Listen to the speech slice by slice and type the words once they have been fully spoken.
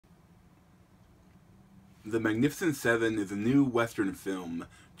The Magnificent Seven is a new Western film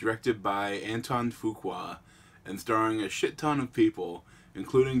directed by Anton Fuqua and starring a shit ton of people,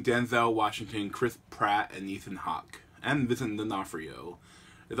 including Denzel Washington, Chris Pratt, and Ethan Hawke, and Vincent D'Onofrio.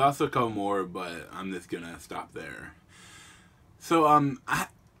 There's also a couple more, but I'm just gonna stop there. So, I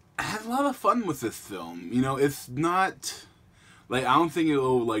had a lot of fun with this film. You know, it's not, like, I don't think it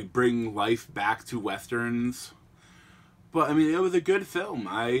will, like, bring life back to Westerns, but, I mean, it was a good film.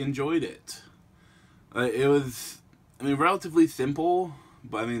 I enjoyed it. It was, I mean, relatively simple,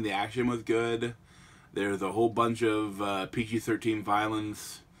 but, I mean, the action was good. There's a whole bunch of PG-13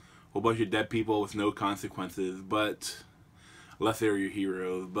 violence, a whole bunch of dead people with no consequences, but, unless they were your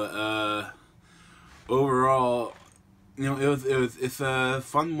heroes. But, overall, you know, it's a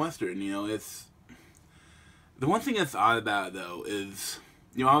fun Western, you know, it's, the one thing that's odd about it, though, is,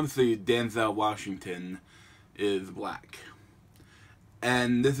 you know, obviously Denzel Washington is black.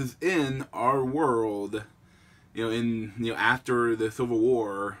 And this is in our world, you know, after the Civil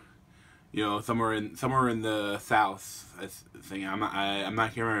War, you know, somewhere in the South. I think I'm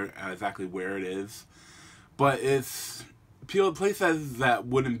not sure exactly where it is, but it's a place that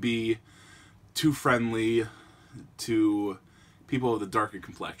wouldn't be too friendly to people with a darker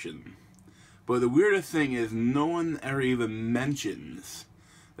complexion. But the weirdest thing is, no one ever even mentions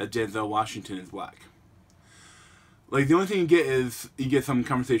that Denzel Washington is black. Like, the only thing you get some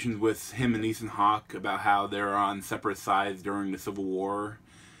conversations with him and Ethan Hawke about how they're on separate sides during the Civil War,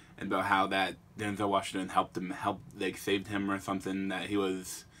 and about how that Denzel Washington like, saved him or something, that they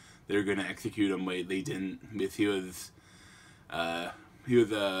were going to execute him, but they didn't, because he was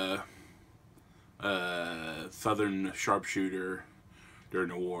a Southern sharpshooter during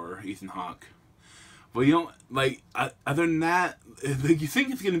the war, Ethan Hawke. But, you know, like, other than that, like, you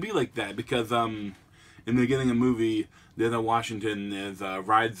think it's going to be like that, because, in the beginning of the movie, Denzel Washington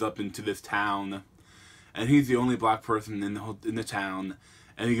rides up into this town, and he's the only black person in the town,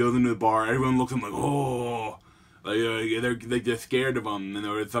 and he goes into the bar, everyone looks at him like, oh, like, they're scared of him, and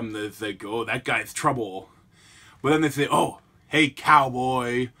there's something that's like, oh, that guy's trouble. But then they say, oh, hey,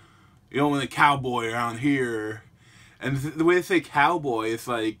 cowboy, you don't want a cowboy around here. And the way they say cowboy is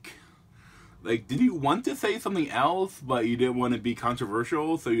like, did you want to say something else, but you didn't want to be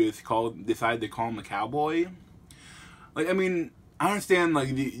controversial, so you just decided to call him a cowboy? Like, I mean, I understand, like,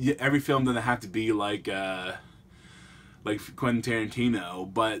 every film doesn't have to be like Quentin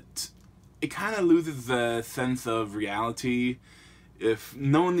Tarantino, but it kind of loses the sense of reality if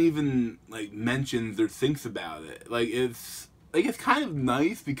no one even, like, mentions or thinks about it. Like, it's kind of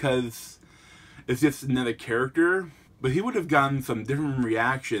nice because it's just another character, but he would have gotten some different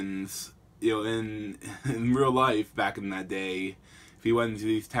reactions, you know, in real life back in that day, if he went into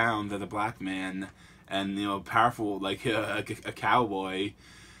these towns as a black man and, you know, powerful like a cowboy,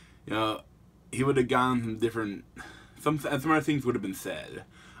 you know, he would have gotten some different, some other things would have been said.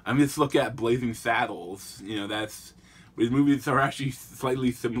 I mean, just look at Blazing Saddles. You know, these movies are actually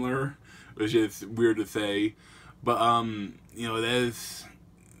slightly similar, which is weird to say, but you know,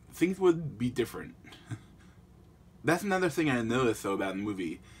 things would be different. That's another thing I noticed though about the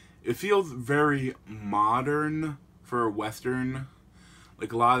movie. It feels very modern for a Western.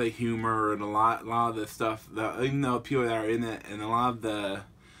 Like, a lot of the humor and a lot of the stuff, even though people that are in it, and a lot of the,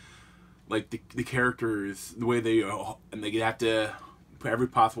 like, the characters, the way they have to put every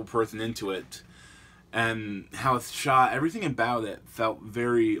possible person into it, and how it's shot, everything about it felt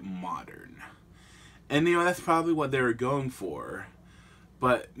very modern. And, you know, that's probably what they were going for.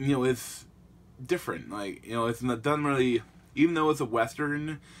 But, you know, it's different. Like, you know, it doesn't really, even though it's a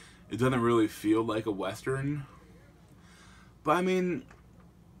Western, it doesn't really feel like a Western. But, I mean,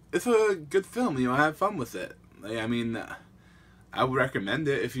 it's a good film, you know, I have fun with it. Like, I mean, I would recommend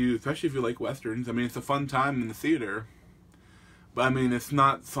it, especially if you like Westerns. I mean, it's a fun time in the theater. But, I mean, it's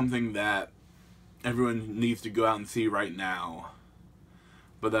not something that everyone needs to go out and see right now.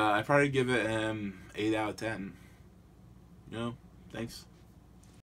 But I'd probably give it 8 out of 10. You know, thanks.